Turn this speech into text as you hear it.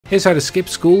Here's how to skip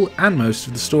school and most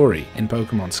of the story in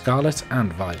Pokemon Scarlet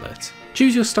and Violet.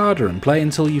 Choose your starter and play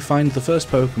until you find the first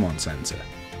Pokemon Center.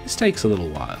 This takes a little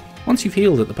while. Once you've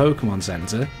healed at the Pokemon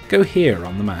Center, go here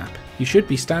on the map. You should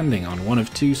be standing on one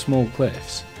of two small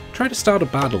cliffs. Try to start a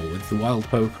battle with the wild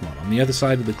Pokemon on the other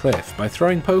side of the cliff by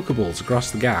throwing Pokeballs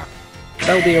across the gap.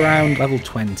 They'll be around level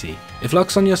 20. If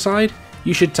luck's on your side,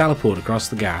 you should teleport across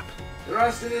the gap. The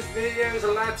rest of this video is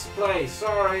a let's play,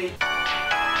 sorry.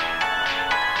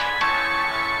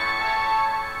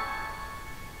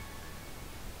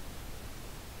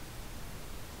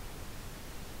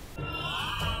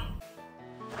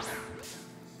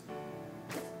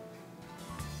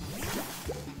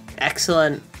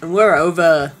 Excellent, and we're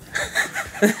over.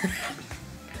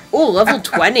 Oh, level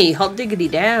 20, hot diggity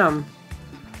damn.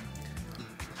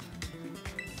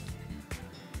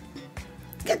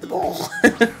 Get the ball.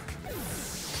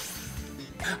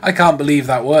 I can't believe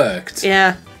that worked.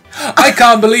 Yeah. I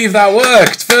can't believe that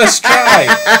worked! First try!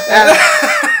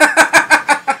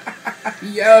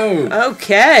 Yo!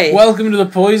 Okay. Welcome to the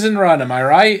poison run, am I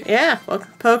right? Yeah,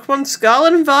 welcome to Pokemon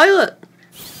Scarlet and Violet.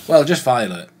 Well, just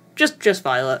Violet. Just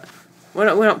Violet. We're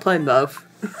not playing both.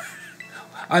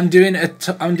 I'm doing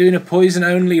a poison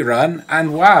only run,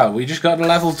 and wow, we just got a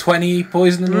level 20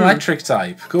 poison and electric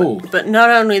type. Cool. But not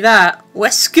only that,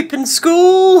 we're skipping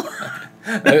school.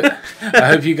 I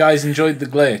hope you guys enjoyed the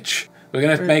glitch. We're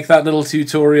gonna make that little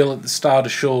tutorial at the start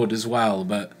assured as well,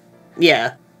 but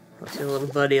Yeah. What's your little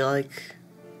buddy like?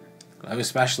 low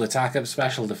special attack, up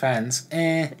special defense.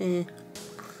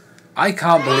 I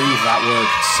can't believe that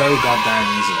worked so goddamn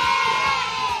easily.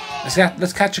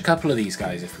 Let's catch a couple of these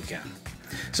guys if we can.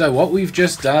 So what we've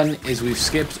just done is we've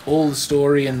skipped all the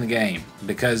story in the game,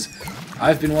 because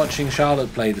I've been watching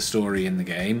Charlotte play the story in the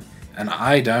game, and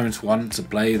I don't want to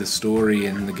play the story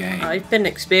in the game. I've been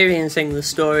experiencing the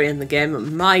story in the game,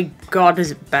 and my god, is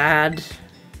it bad.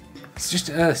 It's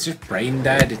just brain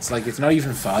dead. It's like, it's not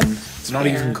even fun. It's not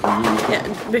even cool.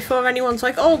 Yeah, before anyone's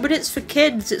like, oh, but it's for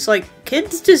kids, it's like,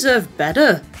 kids deserve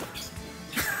better.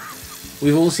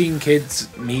 We've all seen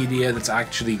kids media that's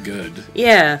actually good.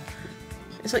 Yeah.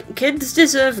 It's like, kids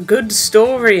deserve good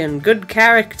story and good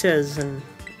characters and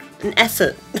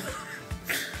effort.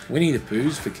 Winnie the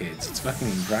Pooh's for kids. It's fucking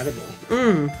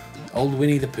incredible. Old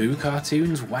Winnie the Pooh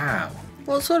cartoons. Wow.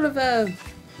 What sort of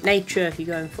nature are you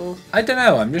going for? I don't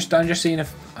know. I'm just seeing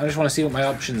if I just want to see what my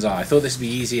options are. I thought this would be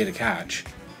easier to catch.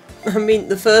 I mean,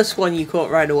 the first one you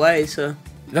caught right away, so...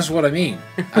 That's what I mean.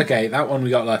 Okay, that one we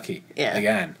got lucky. Yeah.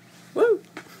 Again. Woo!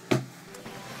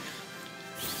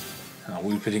 Oh,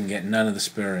 Wooper didn't get none of the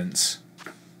spirants.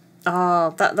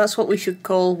 Oh, that's what we should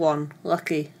call one.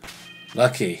 Lucky.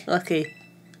 Lucky. Lucky.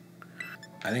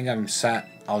 I think I'm set.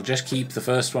 I'll just keep the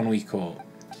first one we caught.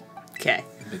 Okay.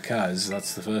 Because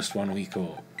that's the first one we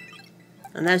caught.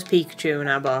 And there's Pikachu in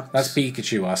our box. That's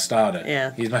Pikachu, our starter.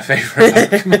 Yeah. He's my favourite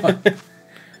Pokemon.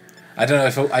 I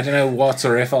don't know what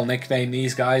or if I'll nickname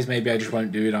these guys. Maybe I just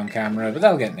won't do it on camera, but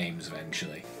they'll get names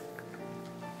eventually.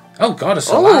 Oh god, a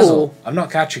Salazzle! Oh. I'm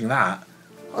not catching that.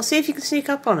 I'll see if you can sneak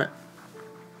up on it.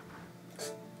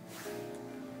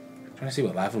 I'm trying to see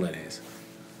what level it is.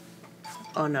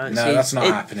 Oh no, No, that's not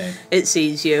happening. It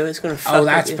sees you. It's gonna fuck Oh, up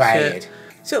that's your bad. shit.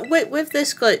 So with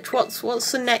this glitch,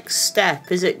 what's the next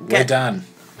step? Is it We're done.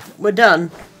 We're done.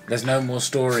 There's no more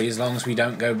story as long as we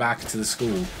don't go back to the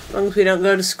school. As long as we don't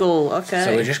go to school, okay.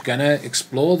 So we're just gonna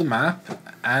explore the map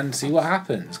and see what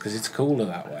happens, because it's cooler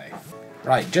that way.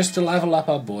 Right, just to level up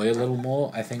our boy a little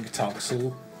more, I think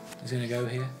Toxel is gonna go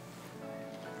here.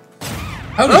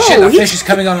 Holy shit, that fish is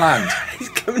coming on land! He's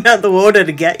coming out the water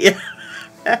to get you.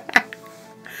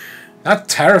 That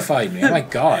terrified me, oh my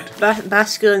god.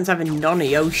 Basculin's having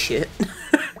nonny, oh shit.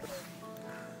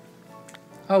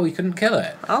 Oh, we couldn't kill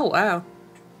it. Oh wow.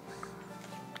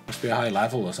 Must be a high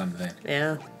level or something.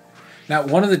 Yeah. Now,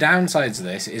 one of the downsides of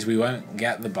this is we won't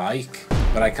get the bike,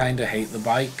 but I kind of hate the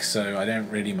bike, so I don't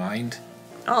really mind.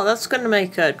 Oh, that's going to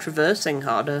make traversing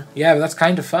harder. Yeah, but that's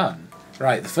kind of fun.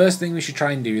 Right, the first thing we should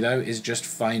try and do, though, is just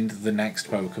find the next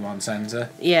Pokemon Center.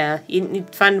 Yeah, you need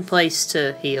to find a place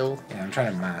to heal. Yeah, I'm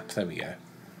trying to map. There we go.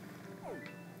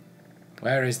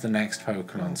 Where is the next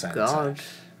Pokemon Center? God.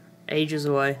 Ages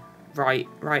away. Right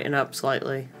and up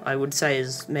slightly. I would say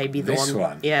is maybe the This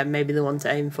one? Yeah, maybe the one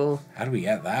to aim for. How do we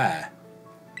get there?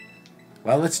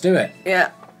 Well, let's do it.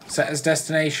 Yeah. Set as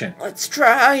destination. Let's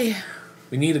try.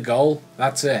 We need a goal.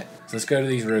 That's it. So let's go to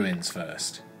these ruins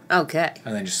first. Okay.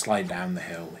 And then just slide down the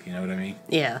hill. You know what I mean?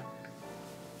 Yeah.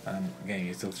 Again,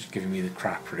 you're still just giving me the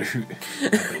crap route.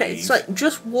 It's like,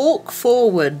 just walk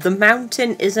forward. The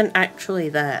mountain isn't actually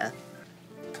there.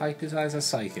 Type his eyes as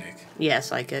psychic. Yeah,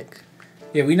 psychic.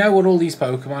 Yeah, we know what all these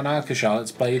Pokemon are because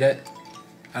Charlotte's played it.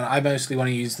 And I mostly want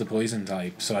to use the poison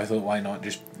type, so I thought why not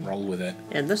just roll with it.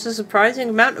 Yeah, there's a surprising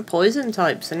amount of poison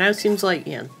types, and now it seems like,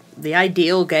 you know, the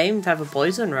ideal game to have a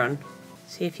poison run.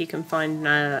 See if you can find,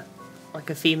 like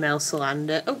a female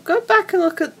Salander. Oh, go back and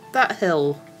look at that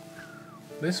hill.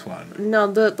 This one?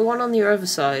 No, the one on the other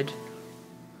side.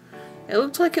 It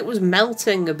looked like it was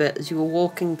melting a bit as you were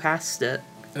walking past it.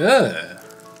 Ugh.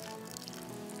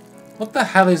 What the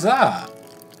hell is that?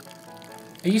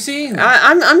 Are you seeing that?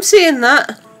 I'm seeing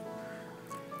that.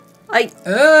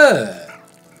 Ugh.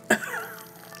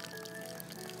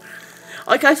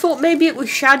 Like, I thought maybe it was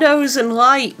shadows and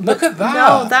light. Look at that.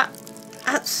 No,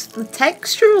 that's the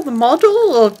texture of the model,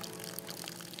 or...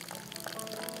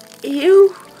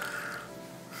 Ew.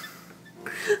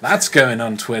 That's going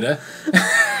on Twitter.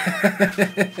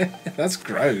 That's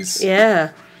gross.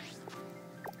 Yeah.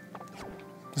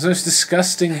 It's the most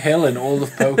disgusting hill in all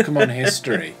of Pokemon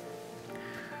history.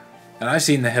 And I've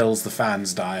seen the hills the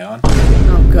fans die on.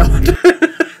 Oh god.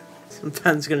 Some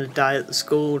fan's gonna die at the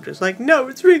school, just like, no,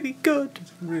 it's really good.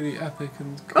 It's really epic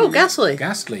and cool. Oh, cool. Ghastly.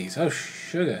 Ghastlies. Oh,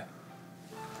 sugar.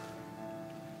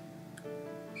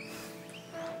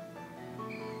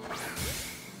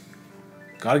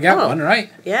 Gotta get one,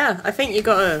 right? Yeah, I think you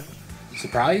got a...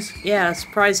 Surprise? Yeah, a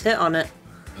surprise hit on it.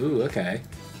 Ooh, okay.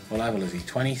 What level is he?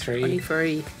 23?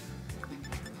 23.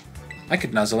 I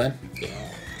could nuzzle him. Yeah.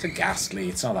 It's a Ghastly.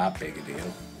 It's not that big a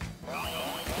deal.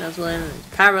 Nuzzling,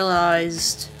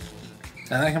 paralysed.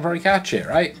 And I can probably catch it,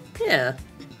 right? Yeah.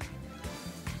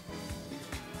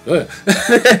 Ugh.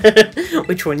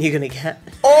 Which one are you gonna get?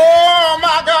 Oh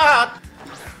my god!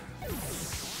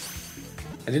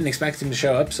 I didn't expect him to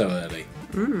show up so early.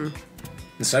 And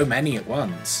so many at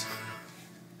once.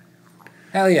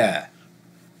 Hell yeah.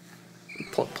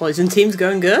 Poison team's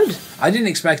going good. I didn't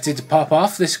expect it to pop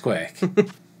off this quick.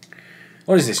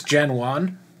 What is this, Gen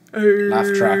 1? Laugh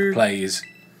track plays.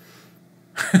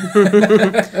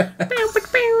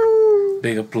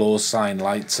 Big applause sign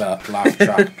lights up, laugh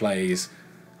track plays.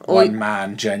 One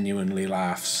man genuinely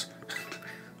laughs.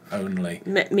 Only.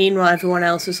 Meanwhile, everyone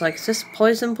else is like, is this a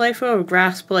poison playthrough or a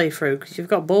grass playthrough? Because you've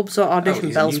got Bulbasaur, Audition,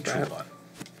 he's a neutral Bellsprout. one.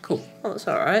 Cool. Oh, that's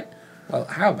alright. Well,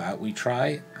 how about we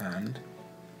try and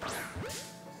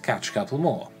catch a couple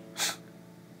more?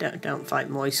 Don't fight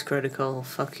Moist Critical, I'll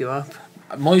fuck you up.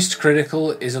 Moist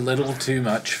Critical is a little too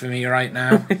much for me right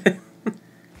now.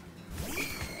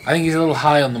 I think he's a little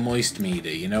high on the moist meter,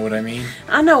 you know what I mean?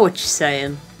 I know what you're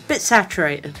saying. Bit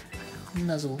saturated.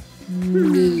 Nuzzle.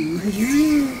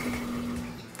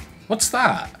 What's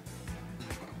that?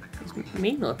 It's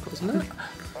mean look, wasn't it?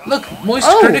 Look, Moist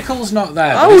Oh. Critical's not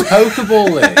there, but Oh. his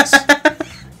Pokeball is.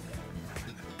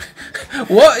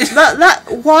 What is That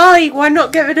why? Why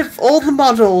not get rid of all the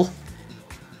model?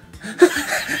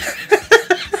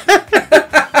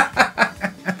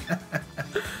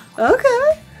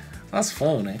 Okay. That's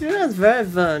funny. Yeah, that's very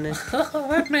funny.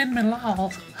 That made me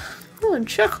laugh. Oh, and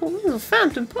chuckle, this is a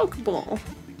phantom Pokeball.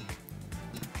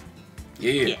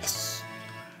 Yeah. Yes.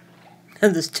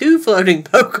 And there's 2 floating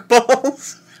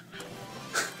Pokeballs.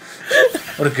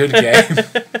 What a good game.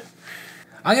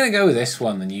 I'm going to go with this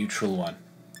one, the neutral one.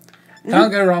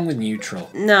 Can't go wrong with neutral.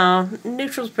 No,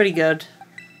 neutral's pretty good.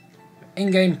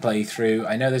 In-game playthrough,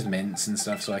 I know there's mints and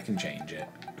stuff, so I can change it.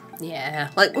 Yeah,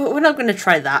 like, we're not going to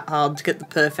try that hard to get the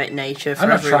perfect nature for I'm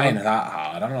not everyone. trying that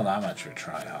hard. I'm not that much of a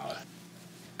try hard.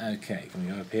 Okay, can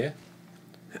we go up here?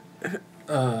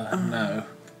 No.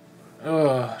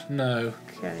 Oh, no.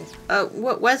 Okay.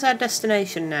 Where's our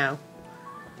destination now?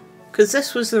 Because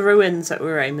this was the ruins that we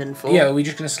were aiming for. Yeah, are we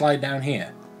just going to slide down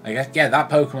here? I guess, yeah, that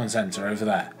Pokemon Center over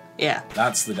there. Yeah.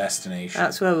 That's the destination.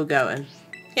 That's where we're going.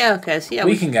 Yeah, okay, so yeah,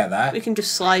 we can get there. we can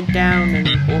just slide down and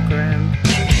walk around.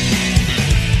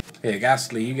 Here,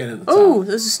 Ghastly, you get at the top. Oh,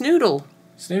 there's a Snoodle.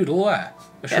 Snoodle, where?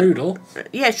 A Shroodle?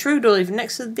 Yeah, Shrewdle, even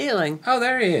next to the dealing. Oh,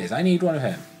 there he is. I need one of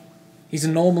him. He's a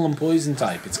normal and poison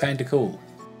type. It's kind of cool.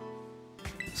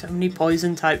 So many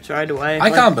poison types right away.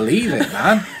 I can't believe it,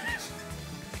 man.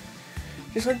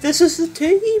 Just like, this is the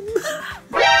team.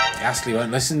 Ghastly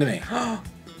won't listen to me. Oh.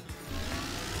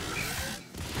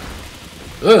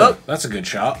 That's a good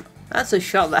shot. That's a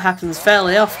shot that happens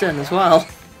fairly often as well.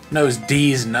 No, it's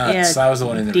D's nuts. Yeah, that was the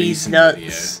one in the D's recent nuts.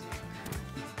 video.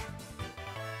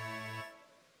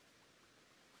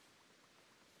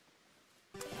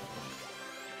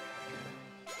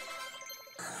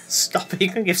 Stop it, you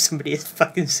can give somebody a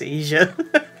fucking seizure.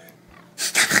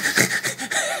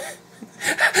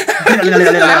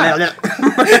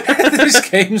 This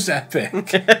game's epic.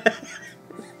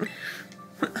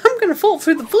 I'm gonna fall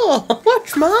through the floor.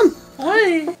 Watch, Mom.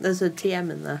 Why? There's a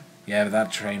TM in there. Yeah, but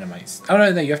that trainer might... Oh,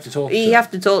 no, you have to talk to them. You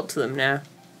have to talk to them now.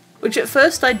 Which at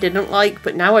first I didn't like,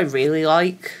 but now I really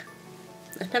like.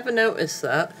 I never noticed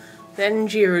that. The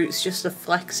energy route's just a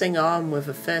flexing arm with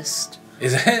a fist.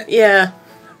 Is it? Yeah.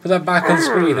 Put that back on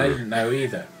screen, I didn't know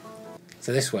either.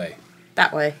 So this way.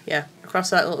 That way, yeah. Across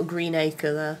that little green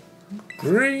acre there.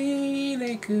 Green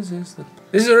acres is the...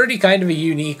 This is already kind of a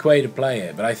unique way to play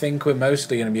it, but I think we're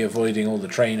mostly going to be avoiding all the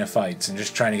trainer fights and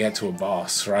just trying to get to a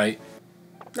boss, right?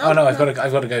 No, I've got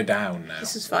to go down now.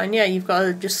 This is fine, yeah. You've got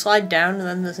to just slide down and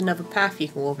then there's another path you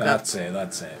can walk up. That's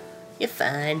it. You're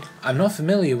fine. I'm not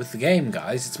familiar with the game,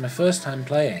 guys. It's my first time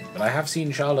playing, but I have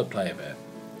seen Charlotte play a bit.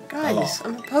 Guys,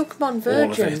 I'm a Pokemon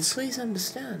virgin. Please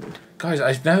understand. Guys,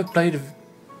 I've never played a...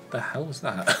 The hell was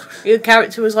that? Your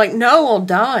character was like, no, I'll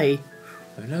die.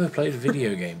 I've never played a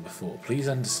video game before. Please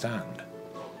understand.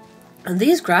 And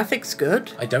these graphics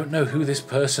good. I don't know who this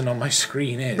person on my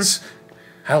screen is.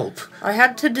 Help. I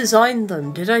had to design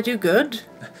them. Did I do good?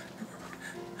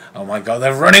 Oh my god,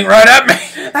 they're running right at me!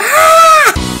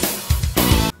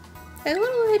 Hey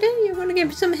little lady, you want to give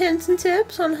me some hints and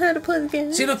tips on how to play the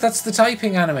game? See, look, that's the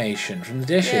typing animation from the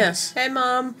dishes. Yes. Hey,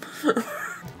 Mom.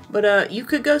 But, you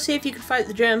could go see if you could fight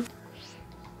the gym.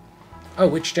 Oh,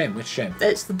 which gym? Which gym?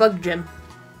 It's the bug gym.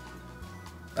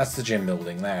 That's the gym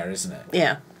building there, isn't it?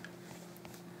 Yeah.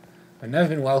 I've never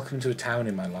been welcomed to a town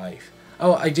in my life.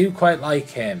 Oh, I do quite like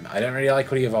him. I don't really like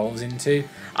what he evolves into.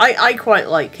 I quite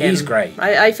like him. He's great.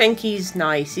 I think he's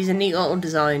nice. He's a neat little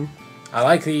design. I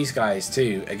like these guys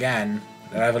too. Again,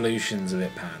 their evolution's a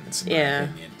bit pants, in my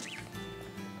opinion.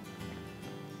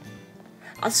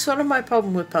 That's sort of my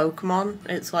problem with Pokemon.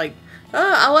 It's like,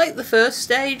 oh, I like the first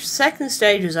stage, second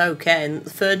stage is okay, and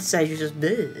the third stage is just,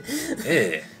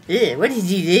 bleh. Ugh, what did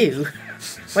you do?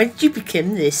 Why did you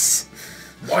become this?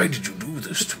 Why did you do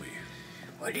this to me?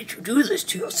 Why did you do this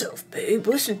to yourself, babe?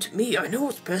 Listen to me, I know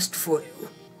what's best for you.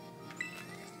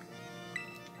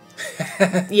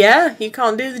 Yeah, you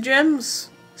can't do the gyms.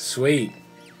 Sweet.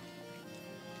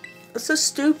 That's so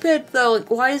stupid, though. Like,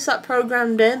 why is that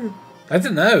programmed in? I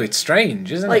don't know, it's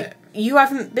strange, isn't it? You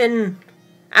haven't been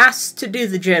asked to do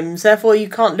the gyms, therefore you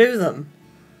can't do them.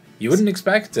 You wouldn't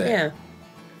expect it. Yeah.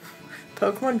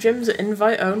 Pokemon gyms are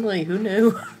invite only, who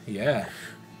knew? Yeah.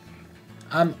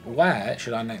 Where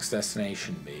should our next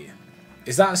destination be?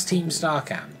 Is that Team Star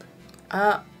Camp?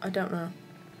 I don't know.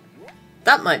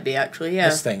 That might be, actually, yeah.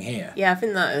 This thing here? Yeah, I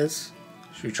think that is.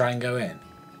 Should we try and go in?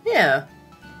 Yeah.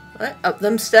 Right, up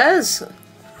them stairs.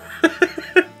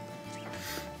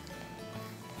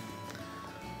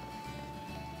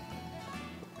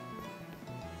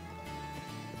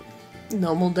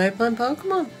 Normal day playing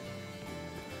Pokemon.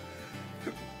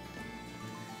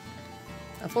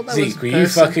 I thought that was Zeke, were you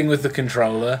fucking with the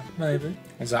controller? Maybe.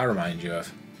 What does that remind you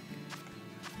of?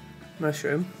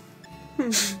 Mushroom. I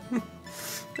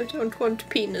don't want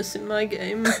penis in my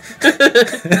game. What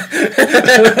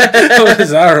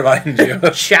does that remind you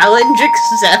of? Challenge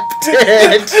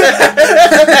accepted.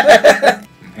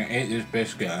 Eat this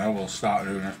biscuit and I will start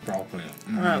doing this properly.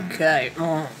 Okay.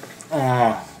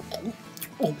 Oh.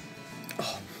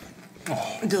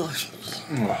 Delicious.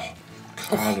 Oh.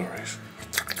 Calories.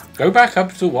 Go back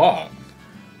up to what?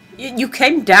 You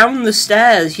came down the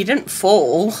stairs, you didn't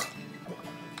fall.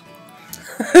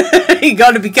 You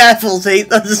gotta be careful, Zeke.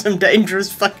 Those are some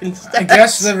dangerous fucking stairs. I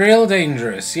guess they're real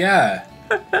dangerous, yeah.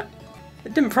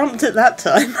 It didn't prompt it that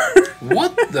time.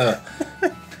 What the?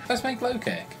 Let's make low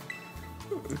kick.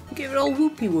 Give it all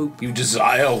whoopie whoop. You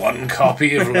desire one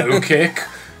copy of low kick?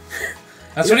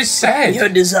 That's what it said. Your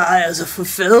desires are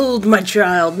fulfilled, my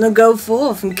child. Now go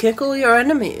forth and kick all your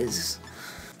enemies.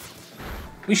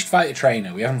 We should fight a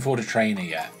trainer. We haven't fought a trainer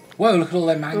yet. Whoa, look at all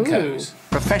them mancos.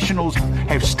 Professionals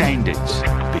have standards.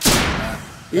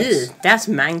 Ew, that's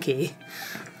manky.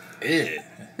 Ew.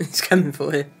 It's coming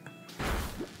for you.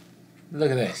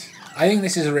 Look at this. I think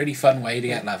this is a really fun way to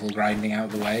get level grinding out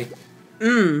of the way.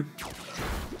 And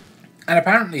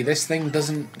apparently this thing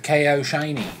doesn't KO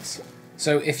shinies.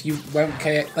 So if you won't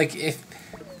KO... Like,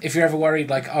 if you're ever worried,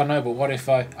 like, oh no, but what if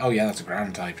I... Oh yeah, that's a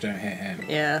ground type, don't hit him.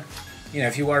 Yeah. You know,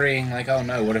 if you're worrying, like, oh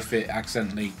no, what if it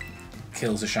accidentally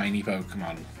kills a shiny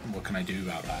Pokemon? What can I do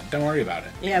about that? Don't worry about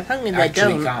it. Yeah, apparently they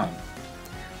Actually don't. can't.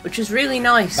 Which is really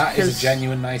nice. That is a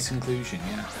genuine nice inclusion,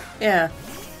 yeah. Yeah.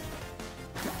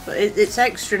 But it's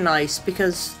extra nice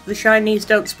because the shinies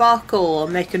don't sparkle or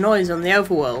make a noise on the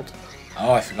overworld.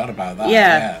 Oh, I forgot about that.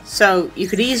 Yeah, so you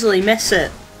could easily miss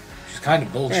it. Which is kind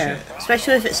of bullshit. Yeah.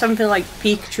 Especially if it's something like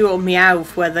Pikachu or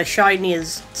Meowth where the shiny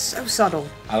is so subtle.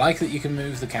 I like that you can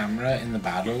move the camera in the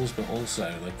battles, but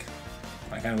also, like,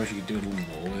 I kind of wish you could do a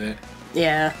little more with it.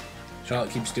 Yeah.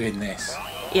 Charlotte keeps doing this.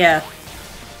 Yeah.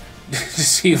 to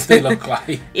see what they look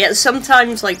like. Yeah,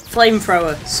 sometimes, like,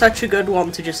 flamethrower, such a good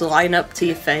one to just line up to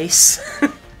your face.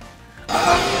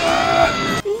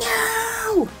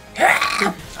 No!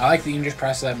 I like that you can just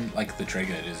press them, like, the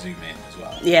trigger to zoom in as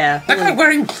well. Yeah. That guy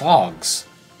wearing clogs.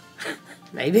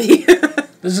 Maybe.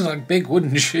 This is like big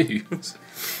wooden shoes.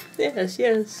 Yes,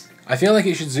 yes. I feel like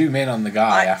it should zoom in on the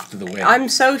guy after the win. I'm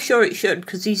so sure it should,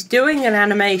 because he's doing an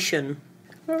animation.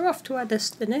 We're off to our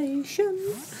destination.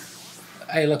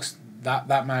 Hey, look,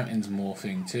 that mountain's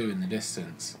morphing too in the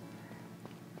distance.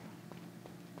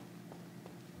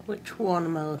 Which one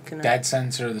am I looking at? Dead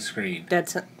center of the screen. Dead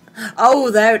center.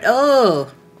 Oh, there.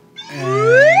 Oh.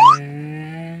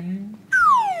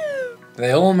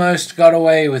 They almost got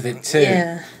away with it too.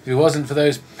 Yeah. If it wasn't for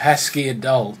those pesky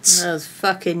adults. Those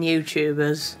fucking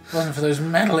YouTubers. If it wasn't for those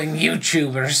meddling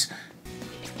YouTubers.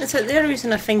 That's it. The only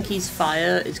reason I think he's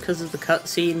fire is because of the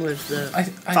cutscene with the I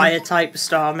fire-type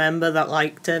star member that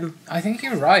liked him. I think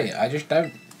you're right. I just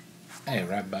don't... Hey,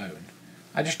 red bone.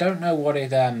 I just don't know what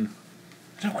it, I don't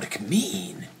know what it can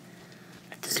mean.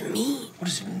 What does it mean? What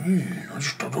does it mean?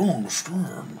 I don't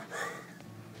understand.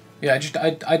 Yeah,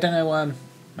 I don't know, I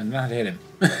don't know how to hit him.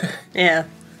 Yeah.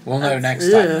 We'll know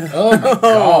next time. Oh my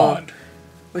god.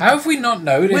 How have we not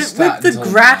noticed that? With the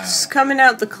grass coming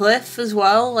out the cliff as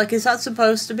well? Like, is that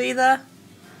supposed to be there?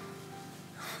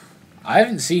 I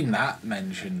haven't seen that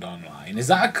mentioned online. Is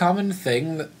that a common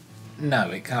thing? That...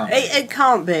 No, it can't be. It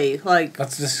can't be. Like,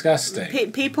 That's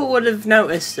disgusting. People would have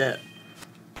noticed it.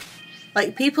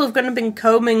 Like, people have gonna been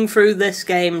combing through this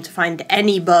game to find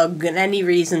any bug and any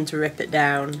reason to rip it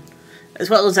down. As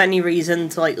well as any reason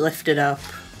to, like, lift it up.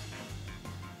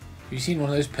 Have you seen one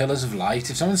of those pillars of light?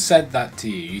 If someone said that to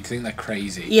you, you'd think they're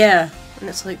crazy. Yeah. And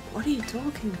it's like, what are you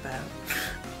talking about?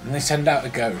 And they send out a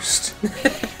ghost.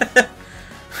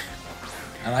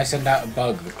 And I send out a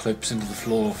bug that clips into the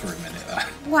floor for a minute there.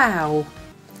 Wow.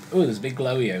 Oh, there's a big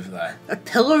glowy over there. A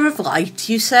pillar of light,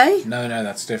 you say? No,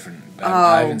 that's different. Oh.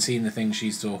 I haven't seen the thing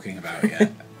she's talking about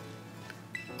yet.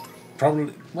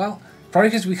 Probably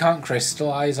because we can't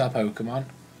crystallize our Pokemon,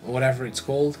 or whatever it's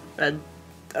called.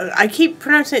 I keep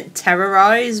pronouncing it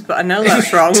terrorize, but I know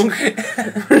that's wrong.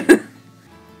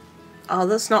 Oh,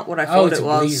 that's not what I thought it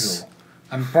was. Weasel.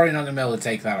 I'm probably not going to be able to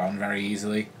take that on very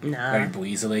easily. No. Very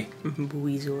breezily.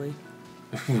 Weaselly.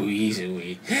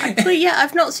 Weaselly. Actually, yeah,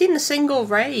 I've not seen a single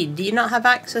raid. Do you not have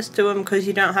access to them because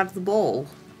you don't have the ball?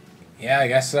 Yeah, I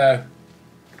guess so.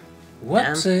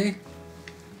 Whoopsie.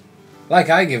 Like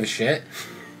I give a shit.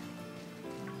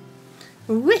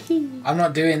 Whee! I'm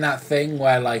not doing that thing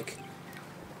where, like...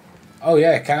 Oh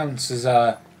yeah, it counts as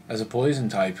a poison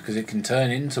type because it can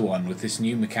turn into one with this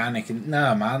new mechanic. And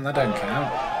nah, man, that don't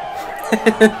count.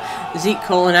 Zeke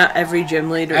calling out every gym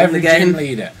leader Every in the game. gym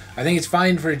leader. I think it's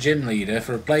fine for a gym leader.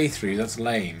 For a playthrough, that's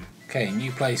lame. Okay,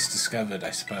 new place discovered,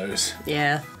 I suppose.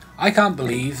 Yeah. I can't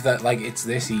believe that, like, it's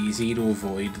this easy to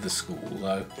avoid the school,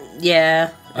 though.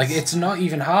 Yeah. Like, it's not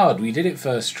even hard. We did it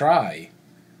first try.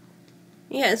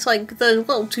 Yeah, it's like the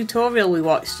little tutorial we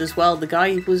watched as well. The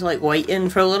guy was, like, waiting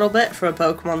for a little bit for a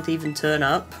Pokemon to even turn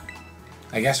up.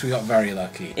 I guess we got very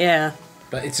lucky. Yeah.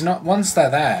 But it's not... Once they're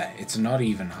there, it's not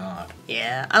even hard.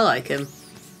 Yeah, I like him.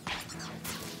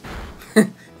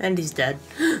 And he's dead.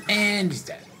 And he's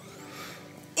dead.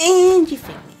 And you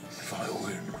finished. If I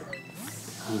win.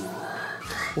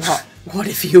 What? What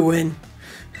if you win?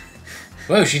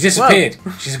 Whoa, she disappeared.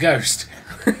 Whoa. She's a ghost.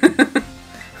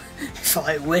 If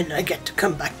I win, I get to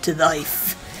come back to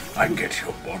life. I get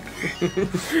your body.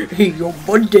 Your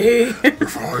body.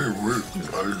 If I win,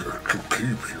 I get to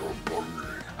keep your body.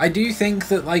 I do think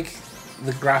that, like,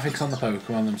 the graphics on the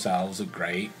Pokemon themselves are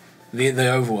great. The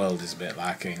overworld is a bit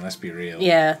lacking, let's be real.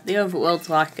 Yeah, the overworld's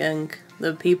lacking.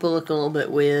 The people look a little bit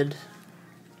weird.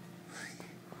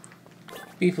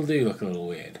 People do look a little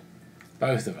weird.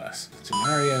 Both of us. It's a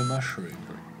Mario mushroom.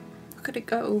 Look at it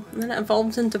go. And then it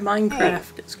evolves into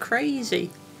Minecraft. It's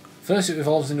crazy. First it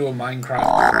evolves into a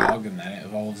Minecraft frog, and then it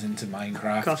evolves into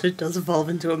Minecraft. God, it does evolve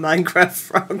into a Minecraft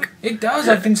frog. It does,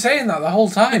 I've been saying that the whole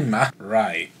time, man.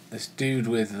 Right, this dude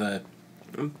with the...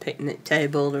 Picnic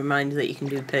table to remind you that you can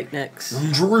do picnics.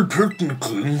 Enjoy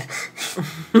picnicking.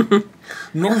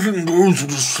 Nothing goes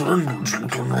with a sandwich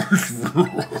like a nice view.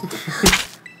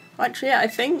 Actually, yeah, I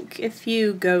think if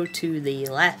you go to the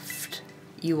left,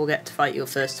 you will get to fight your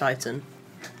first Titan.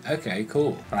 Okay,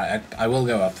 cool. Right, I will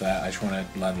go up there. I just want to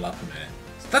level up a minute.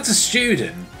 That's a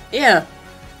student! Yeah.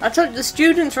 I told you, the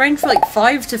students range from like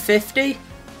 5 to 50. I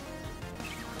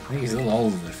think he's a little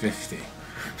older than 50.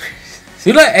 Is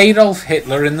he like Adolf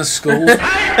Hitler in the school?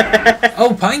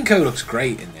 Oh, Pineco looks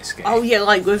great in this game. Oh yeah,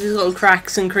 like with his little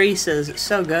cracks and creases. It's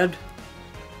so good.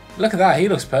 Look at that, he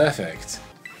looks perfect.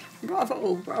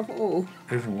 Bravo, bravo.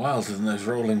 Even wilder than those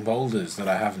rolling boulders that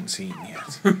I haven't seen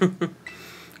yet.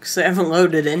 Because they haven't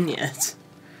loaded in yet.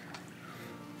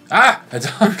 Ah! A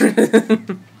dog!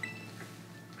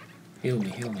 Heal me,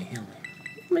 heal me, heal me.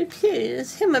 My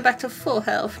please, heal me back to full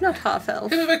health, not half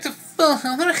health. Heal me back to full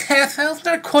health, not a half health,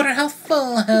 not a quarter health,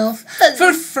 full health.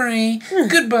 For free.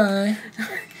 Goodbye.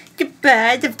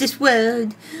 Goodbye of this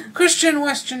world. Christian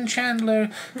Weston Chandler.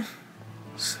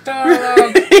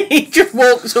 Starlog. He just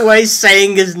walks away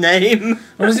saying his name.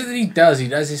 What is it that he does? He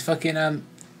does his fucking,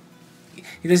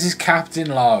 he does his captain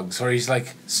logs, where he's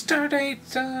like, Stardate,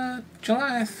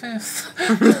 July 5th.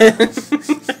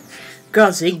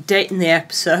 God, Zeke dating the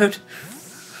episode.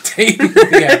 Dating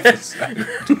the episode.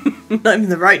 Not even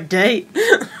the right date.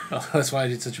 Oh, that's why I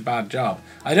did such a bad job.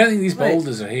 I don't think these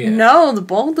boulders are here. No, the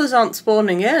boulders aren't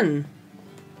spawning in.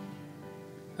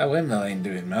 That windmill ain't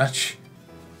doing much.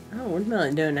 Oh, windmill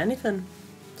ain't doing anything.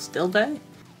 Still day.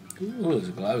 Ooh, it's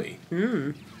glowy.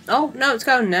 Oh, no, it's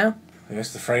going now. I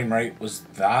guess the frame rate was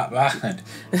that bad.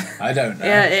 I don't know.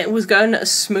 Yeah, it was going at a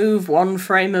smooth 1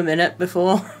 frame a minute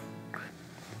before.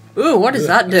 Ooh, what is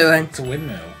that doing? It's a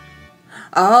windmill.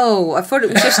 Oh, I thought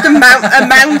it was just a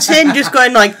mountain just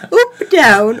going like up,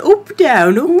 down, up,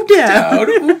 down, up, down.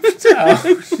 Down, up, down.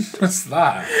 What's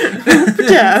that? Up,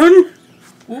 down.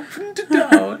 Up and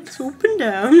down. It's up and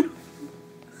down.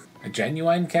 A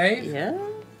genuine cave? Yeah.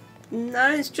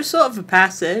 No, it's just sort of a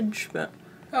passage, but...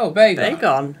 Oh, Bagon.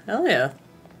 Bagon. Hell yeah.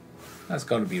 That's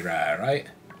got to be rare, right?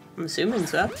 I'm assuming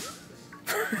so.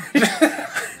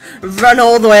 Run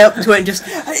all the way up to it and just...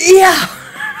 Yeah!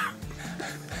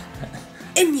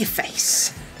 In your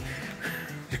face.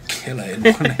 You kill it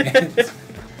in one hit.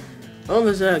 Oh,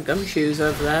 there's gumshoes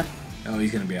over there. Oh,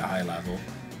 he's going to be at high level.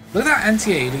 Look at that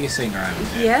anti-aliasing around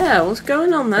here. Yeah, what's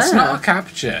going on there? That's not a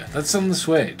capture. That's on the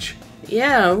Switch.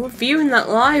 Yeah, we're viewing that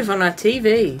live on our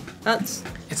TV. That's...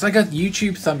 It's like a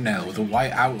YouTube thumbnail with a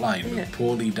white outline, but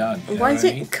poorly done. You know Why is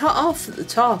what I mean? it cut off at the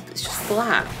top? It's just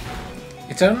flat.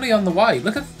 It's only on the white.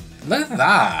 Look at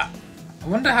that. I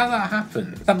wonder how that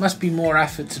happened. That must be more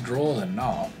effort to draw than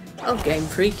not. Oh, Game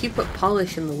Freak, you put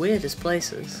polish in the weirdest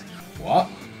places. What?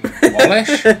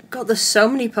 Polish? God, there's so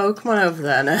many Pokemon over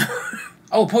there now.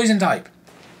 Oh, poison type.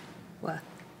 Where?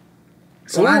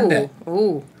 Salander.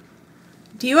 Ooh.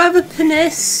 Do you have a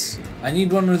penis? I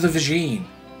need one with a vagine.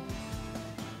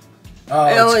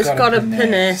 Oh, it's got a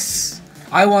penis.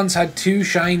 I once had 2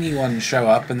 shiny ones show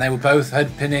up and they were both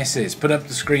had penises. Put up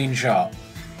the screenshot.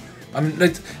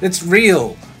 It's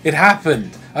real. It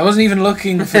happened. I wasn't even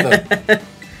looking for them.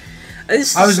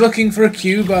 I was looking for a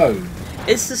Cubone.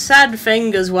 It's the sad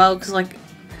thing as well, because, like,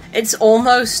 it's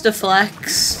almost a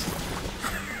flex.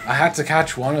 I had to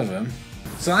catch one of them.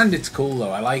 Salandit's cool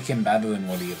though. I like him better than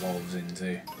what he evolves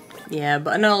into. Yeah,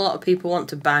 but I know a lot of people want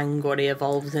to bang what he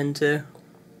evolves into.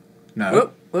 No.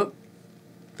 Whoop, whoop.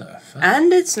 The fuck?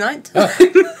 And it's night time.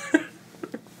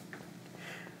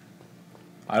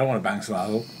 I don't want to bang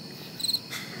Slazzle.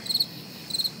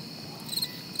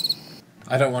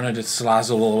 I don't want to just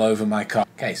Slazzle all over my car.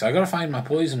 Okay, so I gotta find my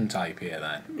poison type here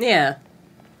then. Yeah.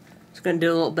 It's going to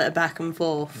do a little bit of back and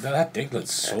forth. That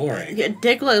Diglett's soaring. Yeah,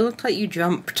 Diglett, it looked like you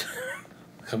jumped.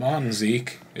 Come on,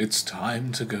 Zeke. It's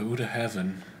time to go to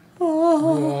heaven.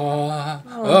 Oh.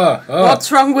 Oh. What's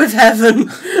wrong with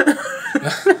heaven?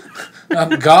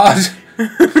 God.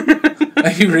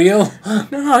 Are you real?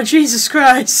 Oh, Jesus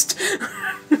Christ.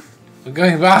 We're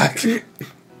going back.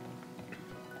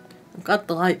 God,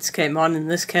 the lights came on in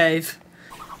this cave.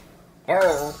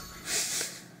 Oh.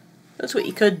 That's what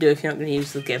you could do if you're not going to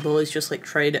use the Gibble, is just, like,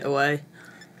 trade it away.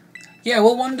 Yeah,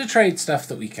 we'll wonder trade stuff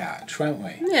that we catch, won't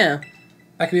we? Yeah.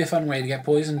 That could be a fun way to get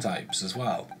poison types as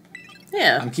well.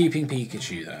 Yeah. I'm keeping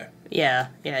Pikachu, though. Yeah,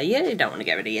 you don't want to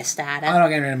get rid of your starter. I'm not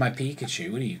getting rid of my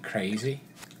Pikachu. What are you, crazy?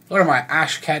 What am I,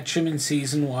 Ash Ketchum in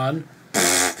Season 1?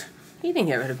 He didn't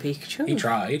get rid of Pikachu. He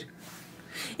tried.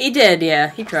 He did, yeah,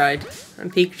 he tried.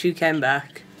 And Pikachu came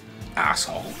back.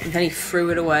 Asshole. And then he threw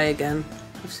it away again.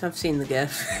 I've seen the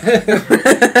gif.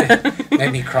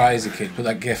 Made me cry as a kid. Put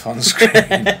that gif on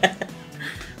screen.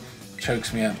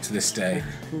 Chokes me up to this day.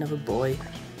 Another boy.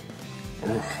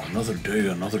 Oh, another day,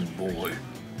 another boy.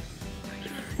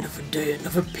 Another day,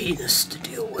 another penis to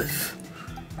deal with.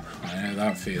 I know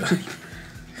that feeling.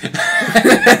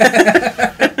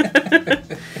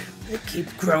 They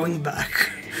keep growing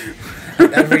back.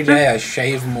 Every day I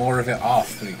shave more of it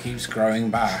off, but it keeps growing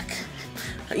back.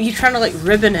 Are you trying to, like,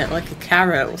 ribbon it like a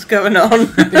carrot? What's going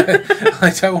on?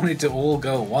 I don't want it to all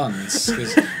go at once,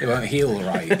 because it won't heal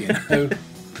right, you know? I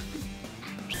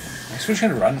guess we're just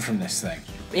going to run from this thing.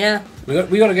 Yeah. We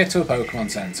got to get to a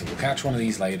Pokemon Center. We'll catch one of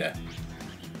these later.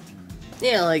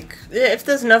 Yeah, like, if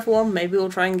there's another one, maybe we'll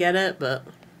try and get it, but...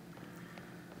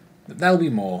 There'll be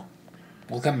more.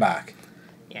 We'll come back.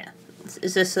 Yeah.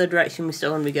 Is this the direction we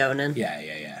still want to be going in?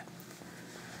 Yeah.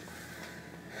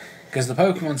 Because the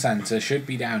Pokemon Center should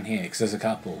be down here, because there's a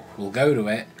couple. We'll go to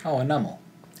it. Oh, a Numel.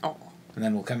 Oh. And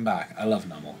then we'll come back. I love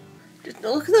Numel. Just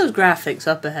look at those graphics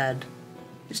up ahead.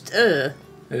 Just, Ugh.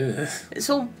 It's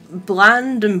all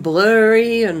bland and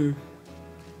blurry and...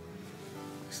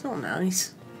 It's not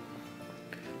nice.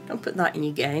 Don't put that in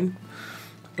your game.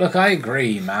 Look, I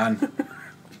agree, man.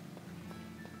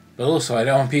 But also, I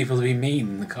don't want people to be mean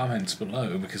in the comments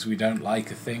below because we don't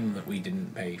like a thing that we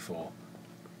didn't pay for.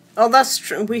 Oh, that's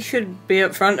true. We should be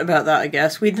upfront about that, I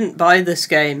guess. We didn't buy this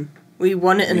game. We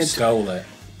won it in We stole it.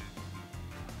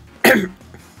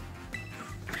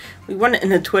 We won it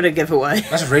in a Twitter giveaway.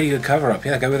 That's a really good cover-up.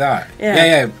 Yeah, go with that.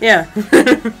 Yeah. Yeah,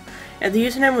 the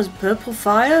username was Purple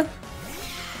Fire.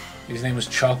 His name was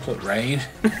Chocolate Rain.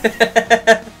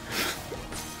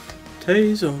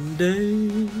 Days on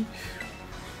days.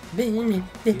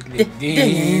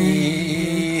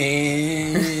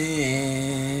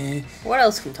 What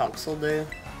else can Toxel do?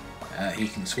 He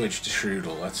can switch to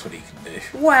Shroodle. That's what he can do.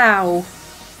 Wow.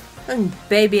 And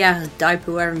baby ass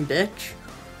diaper wearing bitch.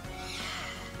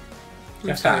 You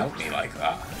have to help me like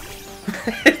that.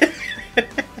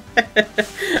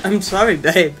 I'm sorry,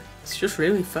 babe. It's just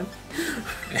really fun.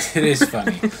 It is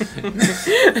funny. That's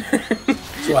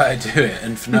why I do it,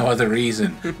 and for no other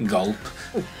reason. Gulp.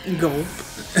 Gulp.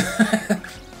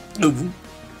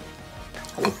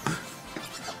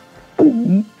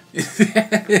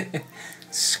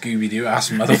 Scooby-Doo ass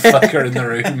motherfucker in the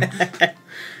room.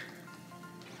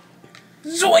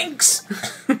 Zoinks!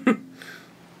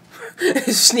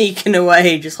 Sneaking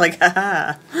away, just like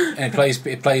haha. And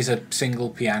it plays a single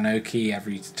piano key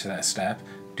every step.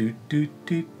 Do do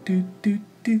do do do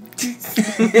do do.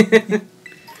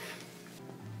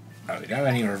 Oh, we don't have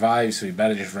any revives, so we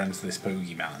better just run to this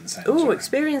Pokemon Center. Ooh,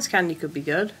 experience candy could be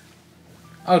good.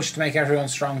 Oh, just to make everyone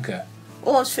stronger.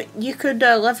 Or you could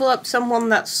level up someone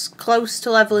that's close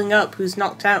to leveling up who's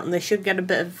knocked out, and they should get a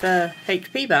bit of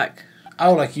HP back.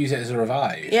 Oh, like use it as a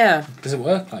revive? Yeah. Does it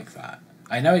work like that?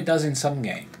 I know it does in some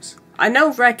games. I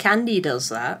know Rare Candy does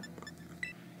that.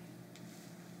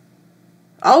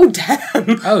 Oh,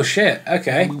 damn! Oh, shit.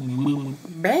 Okay. When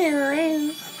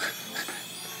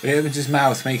he opens his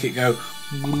mouth, make it go...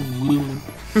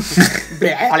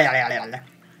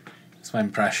 That's my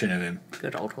impression of him.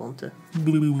 Good old Haunter.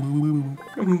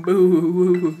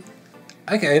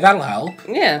 Okay, that'll help.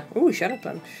 Yeah. Ooh, Shadow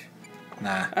Punch.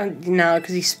 Nah. No,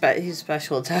 because he's a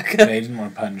special attacker. They didn't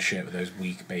want to punch shit with those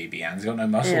weak baby hands. He's got no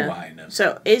muscle behind him.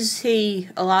 So, is he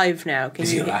alive now? Is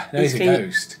he alive? No, he's a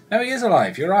ghost. No, he is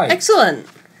alive. You're right. Excellent.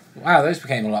 Wow, those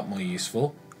became a lot more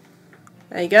useful.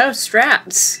 There you go,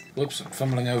 strats. Whoops, I'm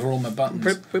fumbling over all my buttons.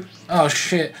 Rip, rip. Oh,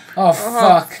 shit. Oh,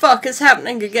 fuck. Fuck, it's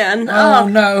happening again. Oh,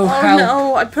 no, help.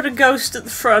 No, I put a ghost at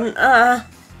the front.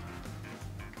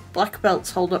 Black belts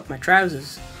hold up my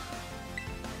trousers.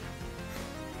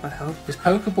 I hope. This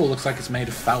Pokeball looks like it's made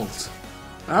of felt.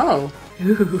 Oh.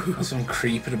 There's some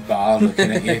creep at a bar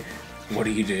looking at you. What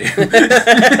do you do?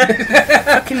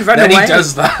 Fucking run then away. He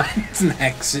does that and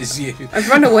hexes you. I've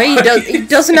run away. He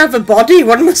doesn't have a body.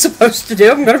 What am I supposed to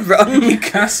do? I'm gonna run. He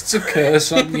casts a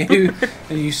curse on you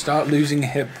and you start losing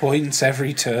hit points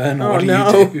every turn. Oh, what do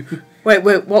no. you do? Wait,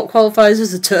 what qualifies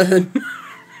as a turn?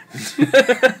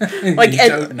 Like, you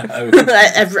don't know.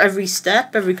 every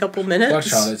step, every couple minutes. God,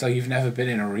 Charlotte, it's like you've never been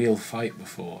in a real fight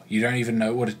before. You don't even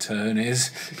know what a turn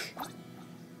is.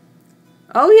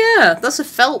 Oh yeah, that's a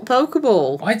felt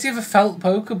Pokeball. Why do you have a felt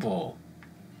Pokeball?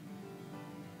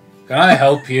 Can I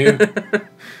help you?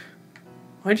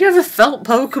 Why do you have a felt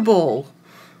Pokeball?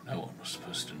 No one was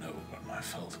supposed to know about my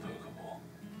felt Pokeball.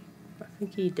 I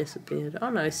think he disappeared. Oh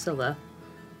no, he's still there.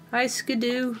 Hi,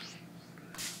 Skidoo.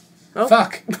 Oh.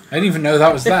 Fuck! I didn't even know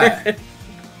that was there.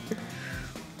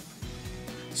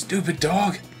 Stupid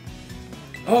dog!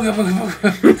 Ooga booga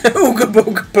booga. Ooga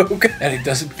booga booga. And it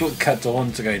doesn't cut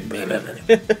on to go.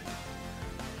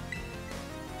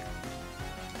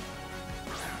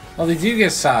 Well, they do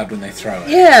get sad when they throw it.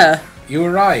 Yeah. You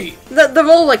were right. They're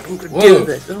all like, do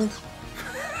this. Oh.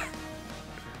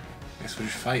 Guess we're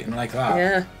just fighting like that.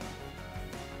 Yeah.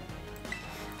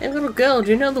 Hey little girl, do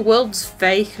you know the world's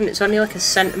fake and it's only like a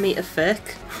centimetre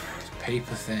thick? It's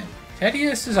paper thin.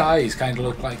 Teddius's eyes kind of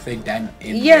look like they dent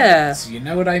in. Yeah. You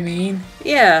know what I mean?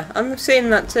 Yeah, I'm seeing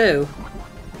that too.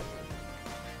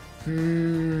 I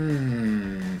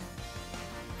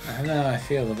don't know how I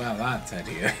feel about that,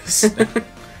 Teddius.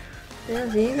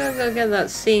 Yeah, so you gotta go get that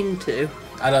scene too.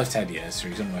 I love Teddius,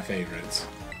 he's one of my favourites.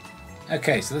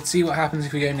 Okay, so let's see what happens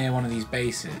if we go near one of these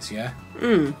bases, yeah?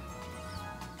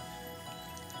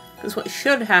 Because what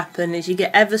should happen is you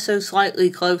get ever so slightly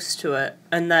close to it,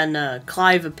 and then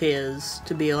Clive appears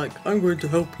to be like, I'm going to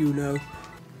help you now.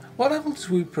 What level does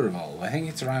Wooper evolve? I think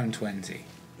it's around 20.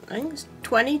 I think it's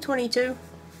 20, 22.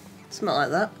 Something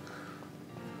like that.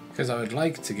 Because I would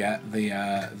like to get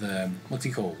the what's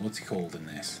he called? What's he called in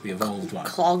this? The evolved one.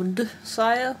 Clogged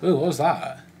Sire? Ooh, what was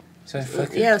that? Says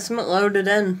flickered. Yeah, something loaded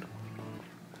in.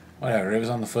 Whatever, it was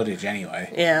on the footage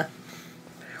anyway. Yeah.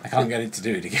 I can't get it to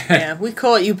do it again. Yeah, we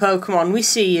caught you, Pokemon. We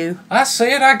see you. I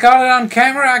see it, I got it on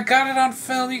camera, I got it on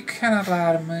film, you cannot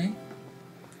lie to me.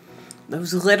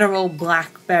 Those literal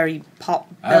blackberry pop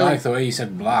I don't like the way you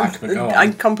said black, but go on.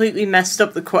 I completely messed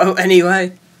up the quote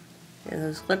anyway. Yeah,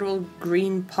 those literal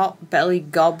green pot belly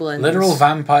goblins. Literal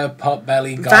vampire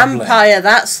pot-belly goblin. Vampire,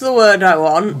 that's the word I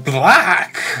want.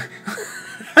 Black!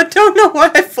 I don't know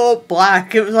why I thought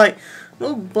black. It was like,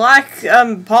 little black,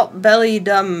 pot-bellied,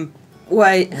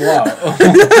 wait.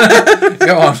 What?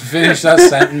 Go on, finish that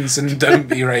sentence and don't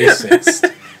be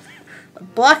racist.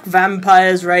 Black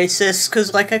vampire's racist,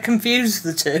 because, like, I confused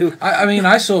the two. I mean,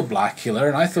 I saw Blackula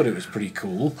and I thought it was pretty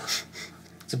cool.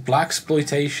 It's a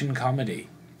blaxploitation comedy.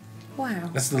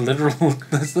 Wow. That's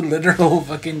the literal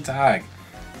fucking tag.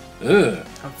 Ugh.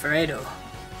 Alfredo.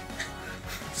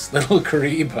 It's little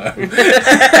Karibo.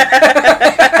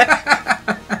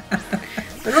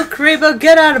 Little Karibo,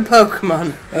 get out of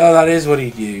Pokemon. Oh, that is what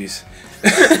he'd use.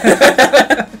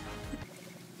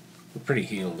 We're pretty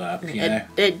healed up, you know.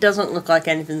 It doesn't look like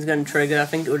anything's going to trigger. I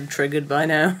think it would have triggered by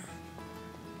now.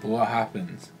 But what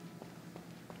happens?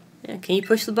 Yeah, can you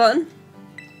push the button?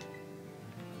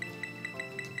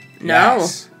 No.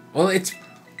 Yes. Well, it's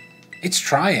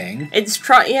trying.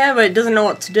 Yeah, but it doesn't know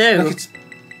what to do. Look,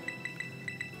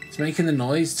 it's making the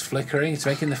noise, it's flickering, it's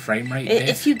making the frame rate dip.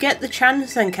 If you get the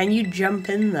chance, then can you jump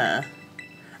in there?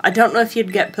 I don't know if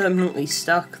you'd get permanently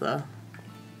stuck, though.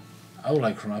 Oh,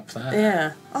 like from up there?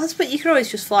 Yeah. Oh, but you could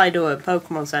always just fly to a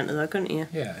Pokemon Center, though, couldn't you?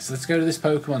 Yeah, so let's go to this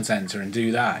Pokemon Center and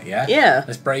do that, yeah? Yeah.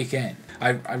 Let's break in.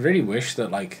 I really wish that,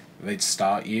 like, they'd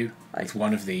start you with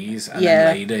one of these, and Yeah.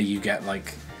 then later you get,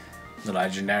 like, the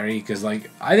legendary, because, like,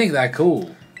 I think they're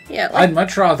cool. Yeah, I'd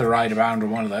much rather ride around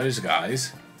with one of those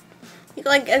guys.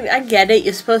 like I get it,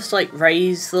 you're supposed to, like,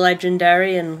 raise the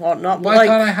legendary and whatnot, but, Why like...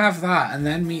 can't I have that and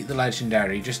then meet the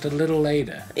legendary just a little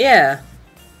later? Yeah.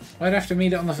 Why'd I have to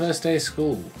meet it on the first day of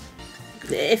school?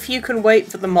 If you can wait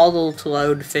for the model to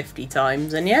load 50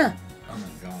 times, then yeah. Oh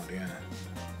my god, yeah.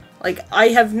 Like, I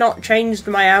have not changed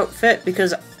my outfit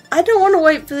because I don't want to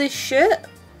wait for this shit.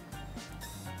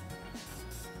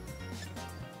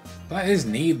 That is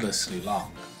needlessly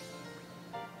long.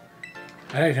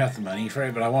 I don't have the money for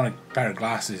it, but I want a pair of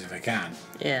glasses if I can.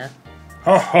 Yeah.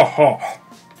 Ho ho ho!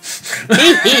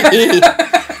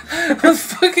 What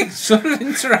fucking sort of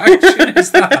interaction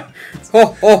is that?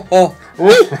 Ho ho ho!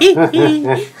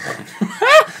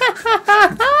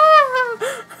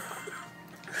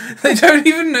 They don't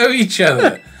even know each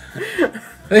other.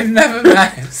 They've never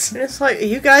met. It's like, are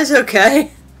you guys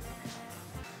okay?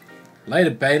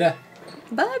 Later, Beta.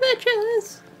 Bye,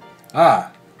 bitches!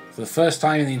 Ah, for the first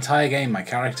time in the entire game, my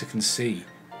character can see.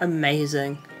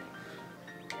 Amazing.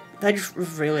 They're just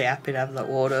really happy to have that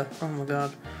water. Oh my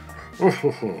god. Look at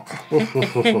it.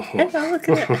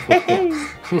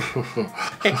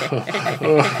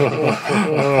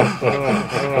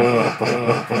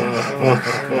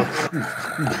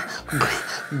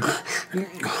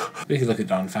 We could look at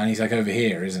Don Fan. He's like over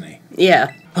here, isn't he?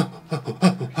 Yeah.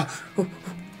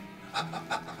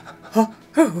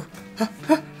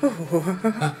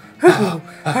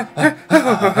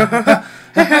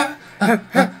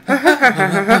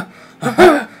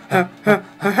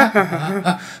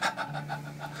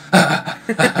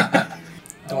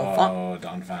 Oh,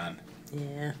 Don Fan.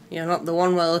 Yeah, you're not the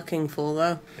one we're looking for,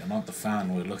 though. You're not the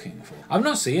fan we're looking for. I'm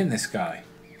not seeing this guy.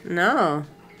 No.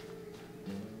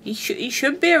 He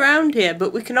should be around here,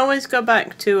 but we can always go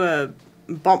back to a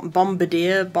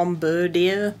Bombardier.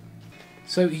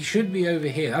 So he should be over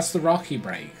here. That's the Rocky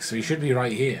Break, so he should be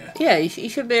right here. Yeah, he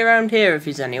should be around here if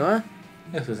he's anywhere.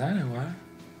 If there's anywhere.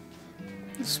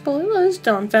 Spoilers,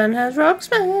 Don Fan has Rock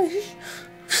Smash.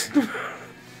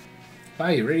 Wow,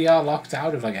 you really are locked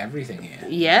out of like everything here.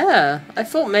 Yeah, I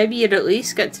thought maybe you'd at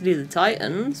least get to do the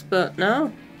Titans, but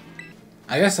no.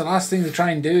 I guess the last thing to try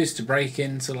and do is to break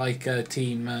into like a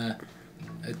team,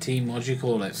 what do you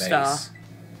call it, base? Star.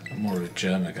 I'm more of a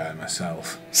German guy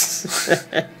myself.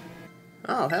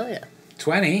 Oh, hell yeah.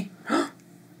 20?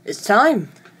 It's time.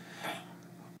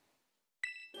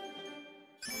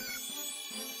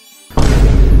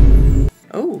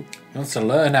 Oh. He wants to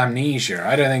learn amnesia.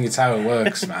 I don't think it's how it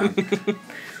works, man.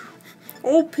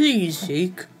 Oh, please,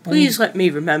 Zeke. Please let me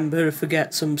remember to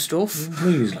forget some stuff.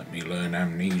 Please let me learn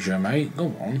amnesia, mate.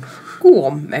 Go on. Go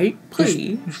on, mate,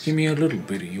 please. Just give me a little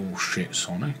bit of your shit,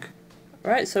 Sonic.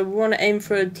 Right, so we want to aim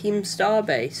for a Team Star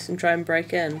base and try and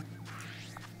break in.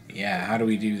 Yeah, how do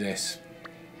we do this?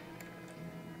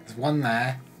 There's one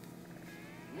there.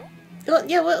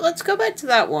 Yeah, let's go back to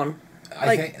that one.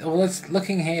 I think. Well, it's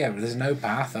looking here, but there's no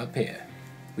path up here.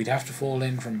 We'd have to fall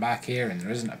in from back here, and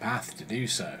there isn't a path to do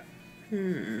so.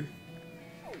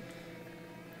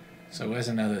 So where's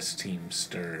another Team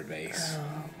Star base?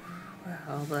 Oh, where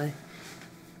are they?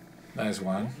 There's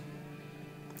one.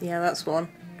 Yeah, that's one.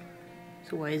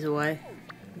 It's a ways away.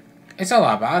 It's not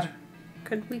that bad.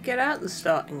 Could we get out the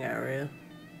starting area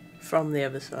from the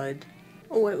other side?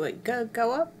 Oh, wait,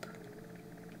 go up.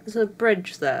 There's a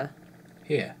bridge there.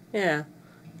 Here. Yeah.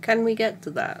 Can we get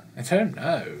to that? I don't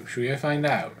know. Should we go find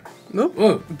out? Oop.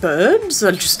 Whoa! Birds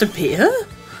that just appear?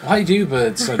 Why do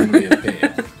birds suddenly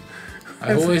appear?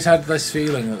 I've always had this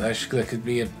feeling that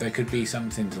there could be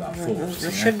something to that force.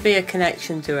 There should be a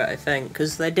connection to it, I think,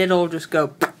 because they did all just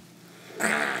go.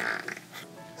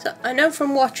 So I know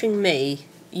from watching me,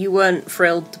 you weren't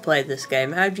thrilled to play this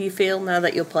game. How do you feel now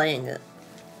that you're playing it?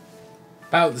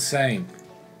 About the same.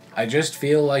 I just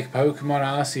feel like Pokemon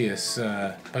Arceus,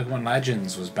 Pokemon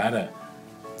Legends was better.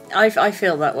 I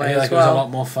feel that way I feel as like well. it was a lot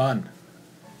more fun.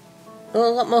 Well,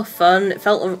 a lot more fun. It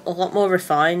felt a lot more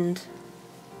refined.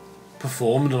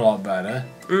 Performed a lot better.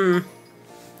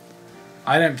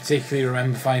 I don't particularly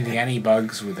remember finding any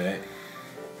bugs with it.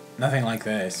 Nothing like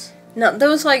this. No, there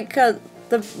was like the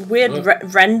weird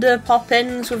render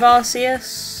pop-ins with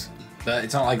Arceus. But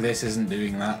it's not like this isn't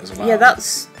doing that as well.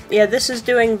 Yeah, this is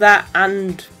doing that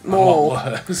and more. A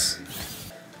lot worse.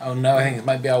 Oh no, I think it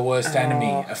might be our worst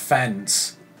enemy. A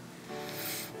fence.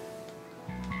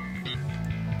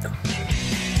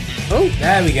 Oh,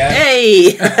 there we go.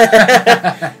 Hey!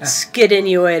 Skidding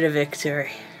your way to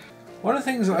victory. One of the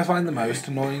things that I find the most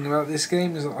annoying about this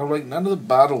game is that like none of the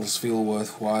battles feel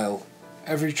worthwhile.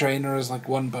 Every trainer has like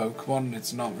one Pokemon,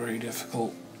 it's not very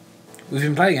difficult. We've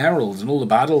been playing Emeralds and all the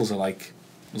battles are like,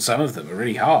 well, some of them are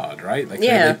really hard, right? Like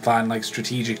they plan like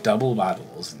strategic double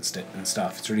battles and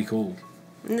stuff. It's really cool.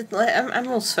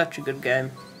 Emerald's such a good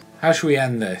game. How should we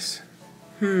end this?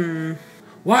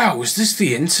 Wow, is this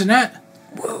the internet?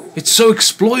 Whoa. It's so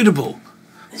exploitable.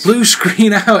 Blue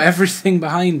screen out everything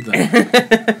behind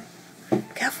them.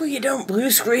 Careful you don't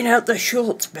blue screen out the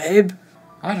shorts, babe.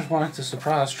 I just wanted to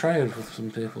surprise trade with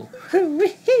some people. Who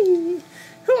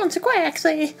wants a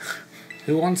Quaxley?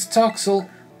 Who wants Toxel?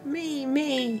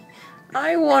 Me.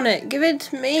 I want it. Give it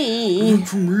to me. Give it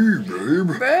to me,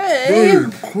 babe.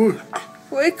 Babe. Quick.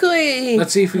 Quickly.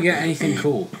 Let's see if we get anything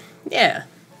cool. Yeah.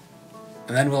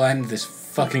 And then we'll end this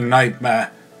fucking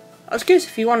nightmare. I was curious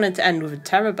if you wanted to end with a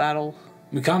terror battle.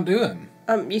 We can't do them.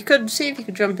 You could see if you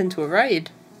could jump into a raid.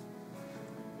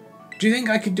 Do you think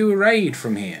I could do a raid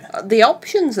from here? The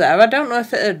option's there. I don't know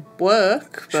if it'd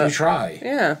work. Should we try?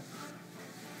 Yeah.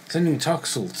 Sending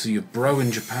Toxel to your bro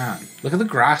in Japan. Look at the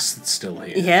grass that's still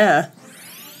here. Yeah.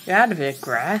 Get out of here,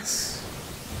 grass.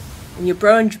 And your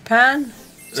bro in Japan?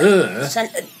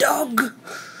 Sent a dog.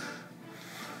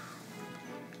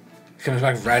 It comes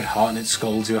back red hot and it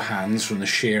scalds your hands from the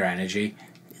sheer energy.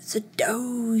 It's a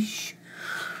Doge.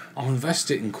 I'll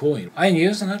invest it in coin. I ain't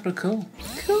using it, but cool.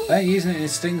 I ain't using it and it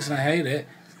stinks and I hate it.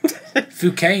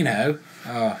 Fucano.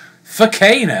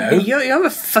 Fucano? You're a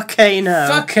fuckano.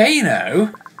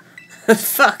 Fuckano?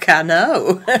 Fuck, I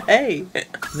know. Hey.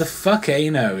 The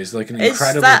Fuckano is like an It's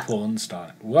incredible that- porn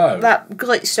star. Whoa. That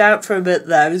glitched out for a bit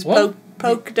there. His What?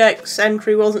 Pokedex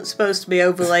entry wasn't supposed to be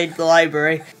overlaid to the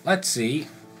library. Let's see.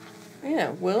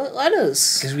 Yeah, will it let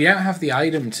us? Because we don't have the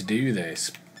item to do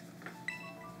this.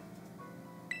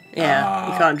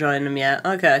 Yeah, you can't join them yet.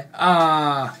 Okay.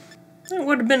 Ah. That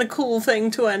would have been a cool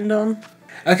thing to end on.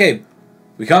 Okay.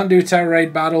 We can't do a Terror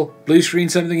Raid battle. Blue screen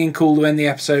something in cool to end the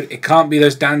episode. It can't be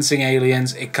those dancing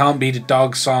aliens. It can't be the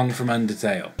dog song from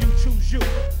Undertale.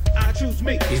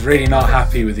 He's really not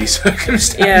happy with these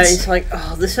circumstances. Yeah, he's like,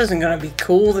 oh, this isn't going to be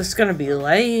cool. This is going to be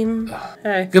lame.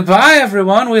 Hey. Goodbye,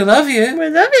 everyone. We love you. We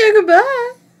love you.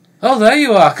 Goodbye. Oh, there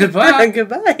you are. Goodbye.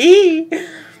 Goodbye.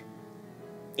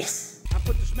 Yes. I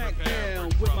put the smack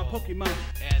down with my Pokemon.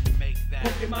 And make that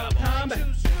Pokemon combat.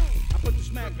 I put the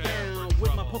smack down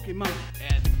with my Pokemon.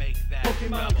 And make that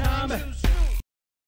Pokemon combat.